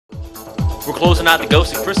We're closing out the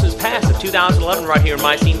Ghostly Christmas Past of 2011 right here on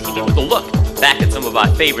MyScene TV with a look back at some of our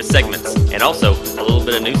favorite segments and also a little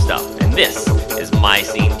bit of new stuff. And this is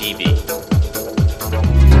MyScene TV.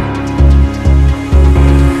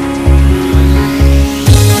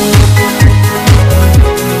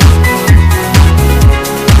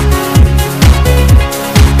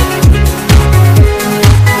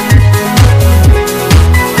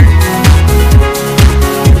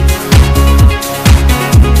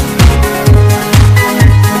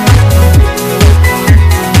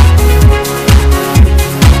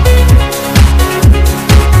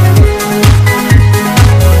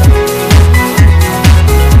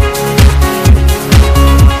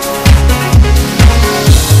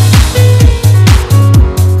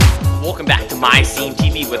 MyScene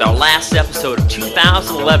TV with our last episode of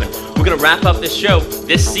 2011. We're going to wrap up this show,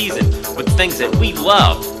 this season, with things that we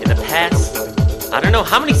loved in the past, I don't know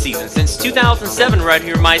how many seasons, since 2007 right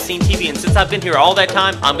here on MyScene TV. And since I've been here all that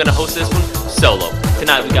time, I'm going to host this one solo.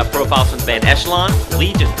 Tonight we got profiles from the band Echelon,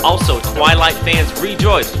 Legion, also Twilight fans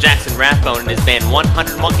Rejoice, Jackson Rathbone and his band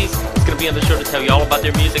 100 Monkeys. He's going to be on the show to tell you all about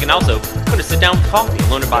their music, and also we're going to sit down with coffee and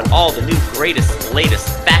learn about all the new, greatest, latest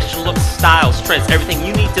fashion looks, styles, trends, everything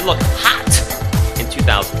you need to look hot in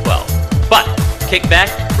 2012. But kick back,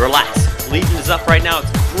 relax. Legion is up right now. It's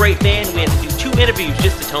a great band. We had to do 2 interviews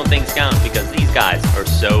just to tone things down because these guys are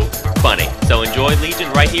so funny. So enjoy Legion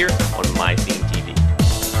right here on MyScene TV.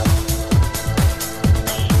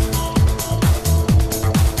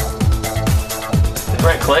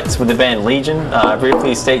 Brett Clicks with the band Legion.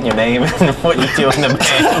 Briefly state your name and what you do in the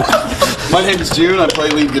band. My name is Jude. I play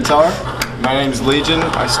lead guitar. My name is Legion.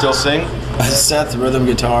 I still sing. Seth, rhythm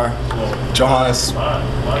guitar. Johannes,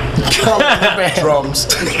 drums.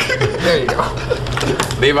 There you go.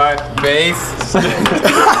 Levi, bass.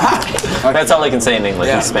 That's all I can say in English.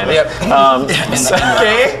 Yeah. In Spanish. Yep.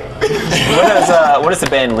 Okay. What does the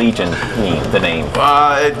band Legion mean? The name?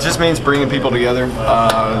 It just means bringing people together,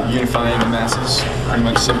 unifying the masses. Pretty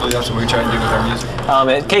much simply, that's what we try to do with our music.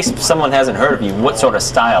 In case someone hasn't heard of you, what sort of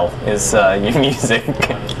style is your music?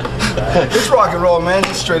 It's rock and roll, man.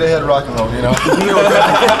 It's straight ahead rock and roll, you know. It's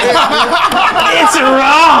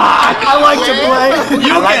rock. I like to play.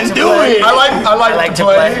 You can do it. I like to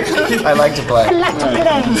play. I like to play.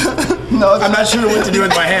 No, I'm not sure what to do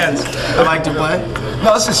with my hands. I like to play.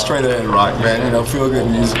 No, it's just straight ahead rock, man. You know, feel good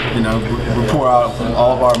music. You know, we pour out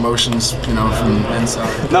all of our emotions. You know, from inside.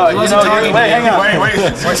 No, you know, hang on. Wait.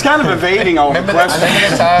 It's kind of evading all the questions. Remember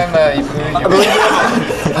the time we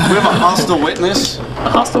have a hostile witness. A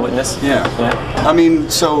hostile witness? Yeah. I mean,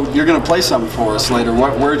 so you're going to play something for us later.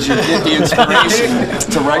 Where'd you get the inspiration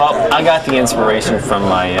to write that? I got the inspiration from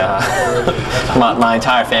my my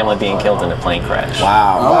entire family being killed in a plane crash.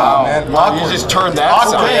 Wow, man. You just turned that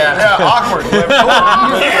awkward. Yeah, awkward.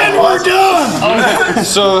 And we're done!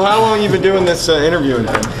 So how long have you been doing this interviewing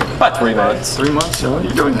thing? About 3 months. 3 months? So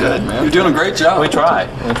you're doing good, man. You're doing a great job. We try.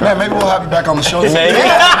 Man, maybe we'll have you back on the show. Maybe.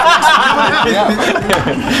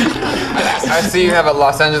 I see you have a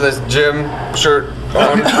Los Angeles gym shirt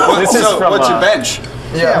on. What's your bench?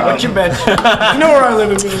 Yeah. What's your bench? You know where I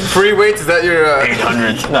live in. Free weights, is that your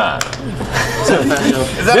 800. Nah.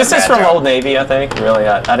 This is from Old Navy, I think. Really,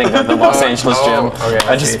 I didn't go to the Los Angeles gym. Okay,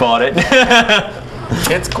 I just bought it.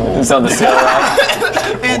 It's cool. It's on the sale rack.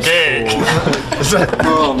 Okay.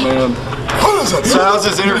 Oh man. So how's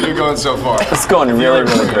this interview going so far? It's going really,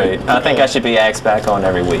 really great. I think I should be asked back on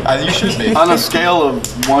every week. You should be. On a scale of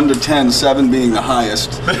 1 to 10, 7 being the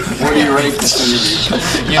highest, what do you rate this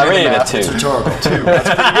interview? I rated it 2. It's rhetorical. 2. That's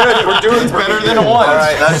pretty good. We're doing better than a 1. All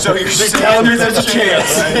right. That's so you're saying there's a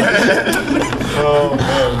chance. Oh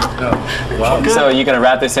man. No. Wow. So are you going to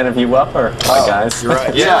wrap this interview up, or what, guys? You're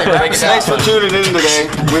right. Yeah. Thanks for tuning in today.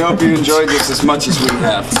 We hope you enjoyed this as much as we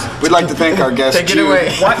have. We'd like to thank our guest, Take it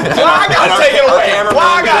away. What? I gotta take it away.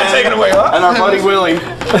 I gotta take it away, huh? And our buddy Willie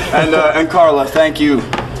and Carla. Thank you.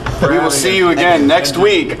 We will see you again next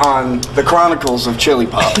week on the Chronicles of Chili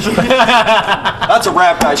Pop. That's a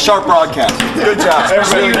wrap, guys. Sharp broadcast. Good job.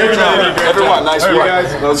 Everyone, nice work.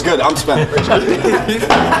 That was good. I'm spent.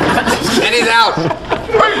 And he's out.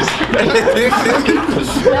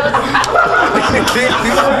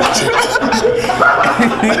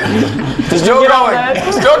 Still going.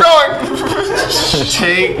 Still going.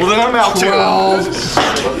 Well, then I'm out too. 12.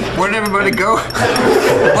 Where did everybody go?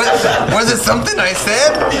 Was it something I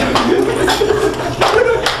said?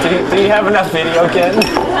 Do you have enough video, Ken?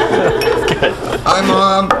 Good. Hi,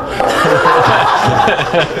 Mom.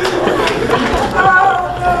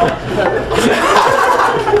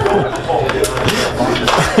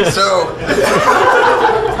 So,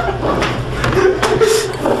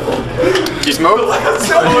 you smoke?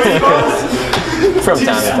 From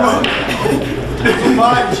time to time.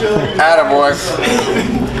 Attaboy.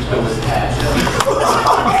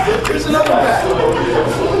 Here's another bag.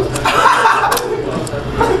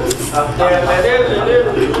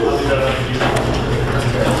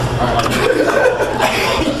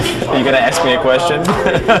 Are you gonna ask me a question? I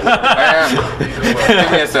am.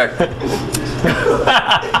 Give me a sec.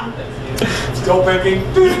 Still picking.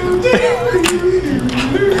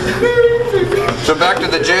 So back to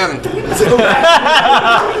the gym.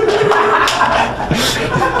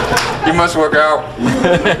 You must work out.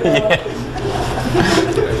 Yeah.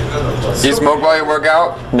 You smoke while you work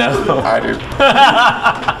out? No. I do.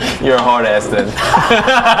 You're a hard ass then.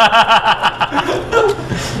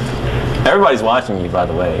 Everybody's watching you, by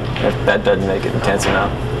the way. If that doesn't make it intense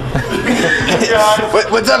enough.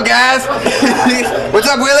 What's up, guys? What's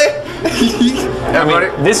up, Willie? I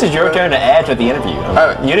mean, this is your turn to add to the interview.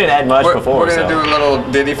 You didn't add much before. We're gonna do a little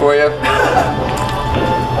ditty for you.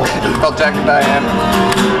 Called Jack and Diane.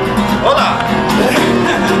 Hold on.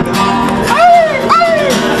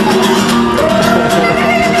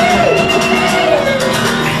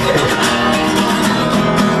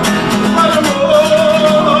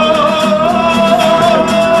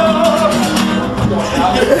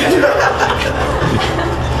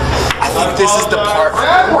 This is the part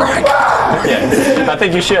where I got. Yeah, I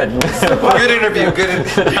think you should. Good interview, good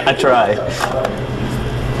interview. I try.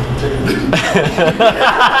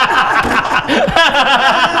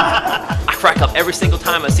 I crack up every single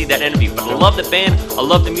time I see that interview, but I love the band, I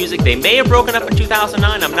love the music. They may have broken up in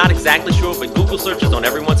 2009, I'm not exactly sure, but Google searches on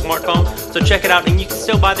everyone's smartphone, so check it out and you can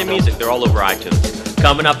still buy their music. They're all over iTunes.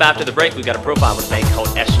 Coming up after the break, we've got a profile of a band called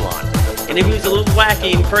Echelon. Interview's a little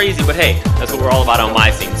wacky and crazy, but hey, that's what we're all about on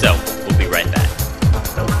MyScene, so we'll be right back.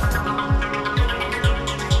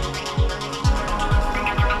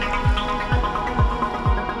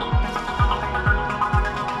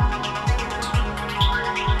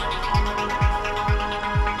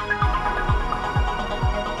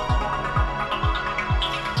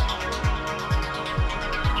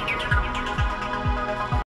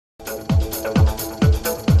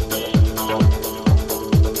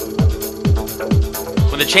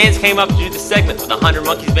 When the chance came up to do the segment with the 100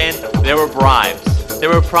 Monkeys Band, there were bribes, there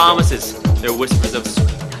were promises, there were whispers of sweet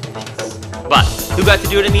nothings. But who got to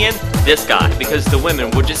do it in the end? This guy, because the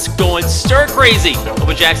women were just going stir crazy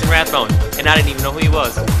over Jackson Rathbone, and I didn't even know who he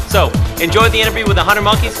was. So, enjoy the interview with the 100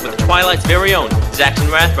 Monkeys with the Twilight's very own Jackson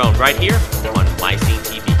Rathbone right here on MyScene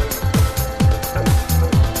TV.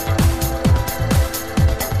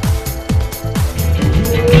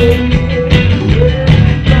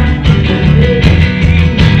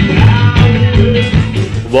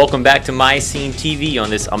 Welcome back to MyScene TV on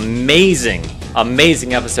this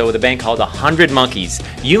amazing episode with a band called 100 Monkeys.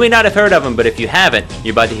 You may not have heard of them, but if you haven't,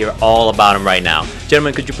 you're about to hear all about them right now.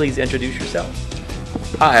 Gentlemen, could you please introduce yourselves?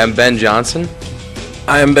 Hi, I'm Ben Johnson.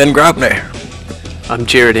 I am Ben Graupner. I'm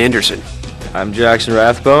Jared Anderson. I'm Jackson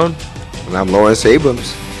Rathbone. And I'm Lawrence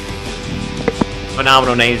Abrams.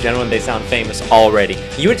 Phenomenal names, gentlemen. They sound famous already.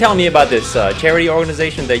 You were telling me about this charity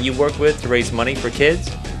organization that you work with to raise money for kids?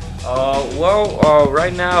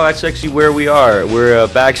 Right now that's actually where we are. We're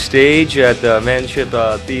backstage at the Manship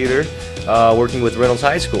Theater, working with Reynolds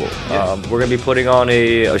High School. We're going to be putting on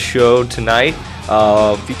a show tonight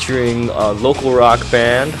featuring a local rock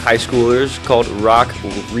band, high schoolers, called Rock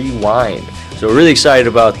Rewind. So we're really excited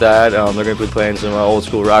about that. They're going to be playing some old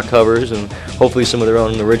school rock covers and hopefully some of their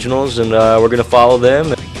own originals, and we're going to follow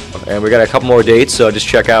them. And we got a couple more dates, so just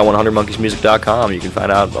check out 100monkeysmusic.com. You can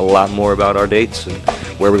find out a lot more about our dates and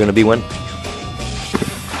where we're going to be when.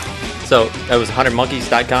 So that was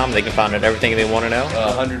 100monkeys.com. They can find out everything they want to know.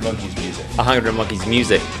 100 Monkeys Music.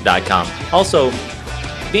 100monkeysmusic.com. Also,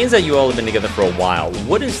 being that you all have been together for a while,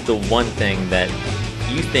 what is the one thing that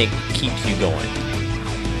you think keeps you going?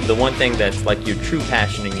 The one thing that's like your true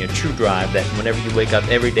passion and your true drive, that whenever you wake up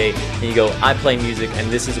every day and you go, I play music and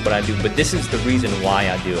this is what I do, but this is the reason why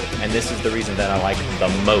I do it, and this is the reason that I like the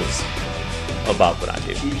most about what I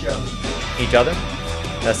do. Each other. Each other?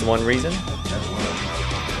 That's the one reason? That's one of them.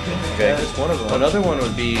 Okay. Yeah, that's one of them. Another one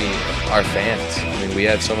would be our fans. I mean, we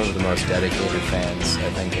have some of the most dedicated fans I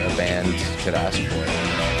think a band could ask for. You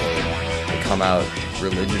know, they come out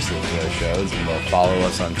religiously to our shows and they'll follow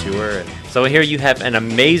us on tour. And So here you have an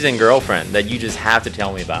amazing girlfriend that you just have to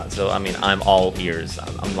tell me about. So, I mean, I'm all ears.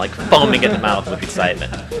 I'm like foaming at the mouth with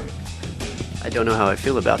excitement. I don't know how I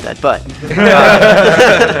feel about that, but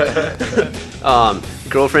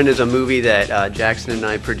Girlfriend is a movie that Jackson and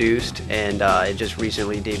I produced, and it just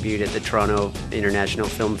recently debuted at the Toronto International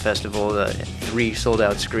Film Festival, 3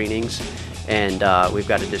 sold-out screenings, and we've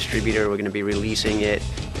got a distributor. We're going to be releasing it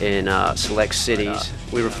in select cities.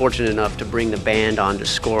 We were fortunate enough to bring the band on to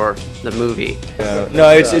score the movie. No,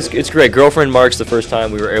 it's great. Girlfriend marks the first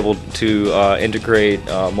time we were able to integrate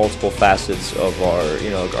multiple facets of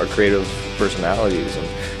our creative personalities.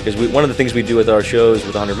 Because one of the things we do with our shows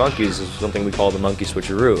with 100 Monkeys is something we call the Monkey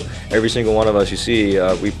Switcheroo. Every single one of us you see,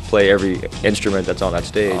 we play every instrument that's on that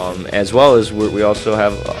stage. As well as we also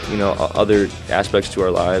have other aspects to our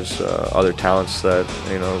lives, other talents that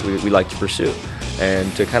we like to pursue.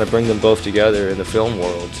 And to kind of bring them both together in the film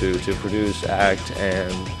world to produce, act,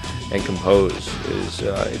 and compose is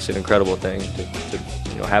it's an incredible thing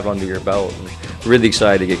to have under your belt. And really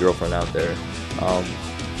excited to get Girlfriend out there.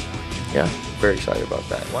 Yeah, very excited about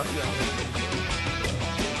that.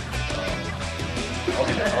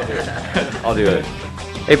 I'll do it.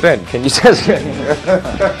 Hey Ben, can you just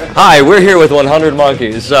Hi, we're here with 100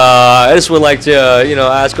 Monkeys. I just would like to,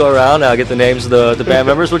 ask all around, get the names of the band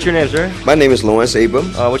members. What's your name, sir? My name is Lawrence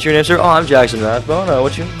Abrams. What's your name, sir? Oh, I'm Jackson Rathbone.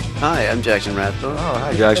 What's your? Hi, I'm Jackson Rathbone. Oh,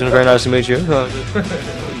 hi, Jackson. Very nice to meet you.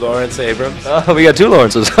 Lawrence Abrams. We got two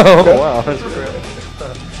Lawrences. Oh, wow. That's great.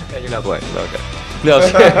 And you're not playing. Okay. No,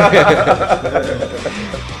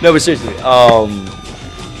 no, but seriously,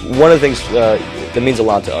 one of the things that means a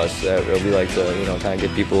lot to us that we like to, kind of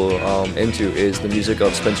get people into is the music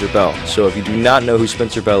of Spencer Bell. So if you do not know who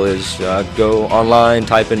Spencer Bell is, go online,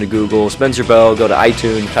 type into Google Spencer Bell, go to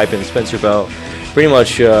iTunes, type in Spencer Bell. Pretty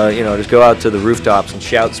much, just go out to the rooftops and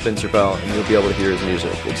shout Spencer Bell, and you'll be able to hear his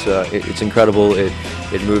music. It's incredible. It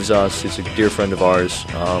moves us. It's a dear friend of ours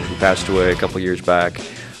who passed away a couple years back.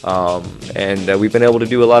 And we've been able to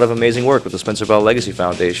do a lot of amazing work with the Spencer Bell Legacy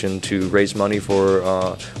Foundation to raise money for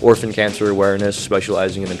orphan cancer awareness,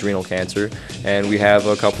 specializing in adrenal cancer. And we have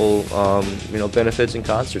a couple, benefits and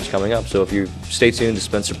concerts coming up. So if you stay tuned to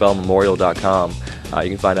SpencerBellMemorial.com, you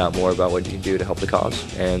can find out more about what you can do to help the cause.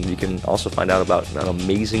 And you can also find out about an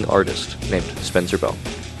amazing artist named Spencer Bell.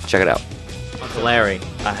 Check it out. Uncle Larry,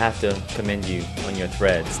 I have to commend you on your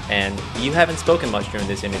threads, and you haven't spoken much during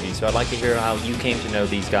this interview, so I'd like to hear how you came to know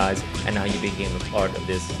these guys and how you became a part of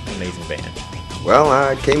this amazing band. Well,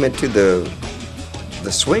 I came into the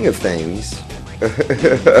swing of things,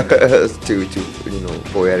 to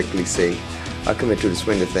poetically say. I come into the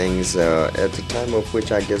swing of things at the time of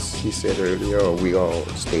which I guess he said earlier, or we all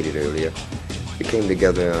stated earlier. We came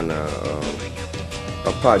together on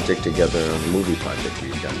a project together, a movie project we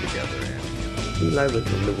had done together. We love it,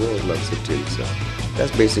 and the world loves it too. So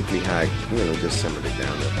that's basically how I, just simmered it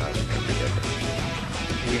down to how it came together.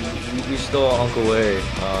 We stole Uncle Way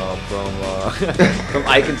from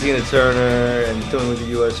Ike and Tina Turner, and doing with the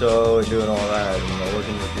USO and doing all that, and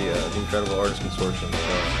working with the Incredible Artists Consortium.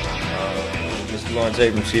 So Mr. Lawrence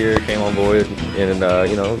Abrams here came on board and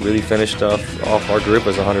really finished off our group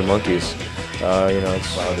as 100 Monkeys.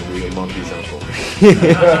 It's proud to be a monkey's uncle.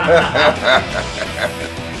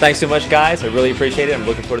 Thanks so much, guys. I really appreciate it. I'm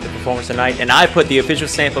looking forward to the performance tonight. And I put the official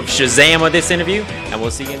stamp of Shazam on this interview, and we'll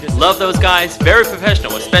see you in just. Love those guys. Very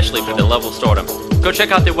professional, especially for their level of stardom. Go check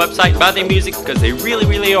out their website, buy their music, because they really,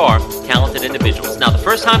 really are talented individuals. Now, the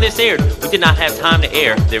first time this aired, we did not have time to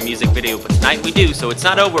air their music video, but tonight we do, so it's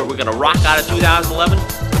not over. We're going to rock out of 2011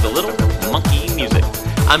 with a little monkey music.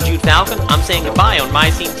 I'm Jude Falcon. I'm saying goodbye on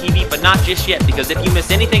MyScene TV, but not just yet, because if you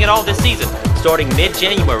missed anything at all this season, starting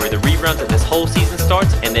mid-January, the reruns of this whole season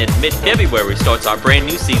starts, and then mid-February starts our brand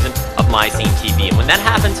new season of MyScene TV. And when that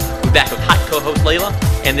happens, we're back with hot co-host Layla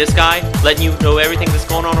and this guy, letting you know everything that's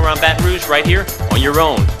going on around Baton Rouge right here on your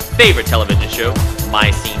own favorite television show,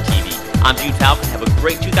 MyScene TV. I'm Jude Falcon. Have a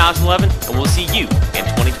great 2011, and we'll see you in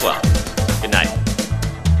 2012. Good night.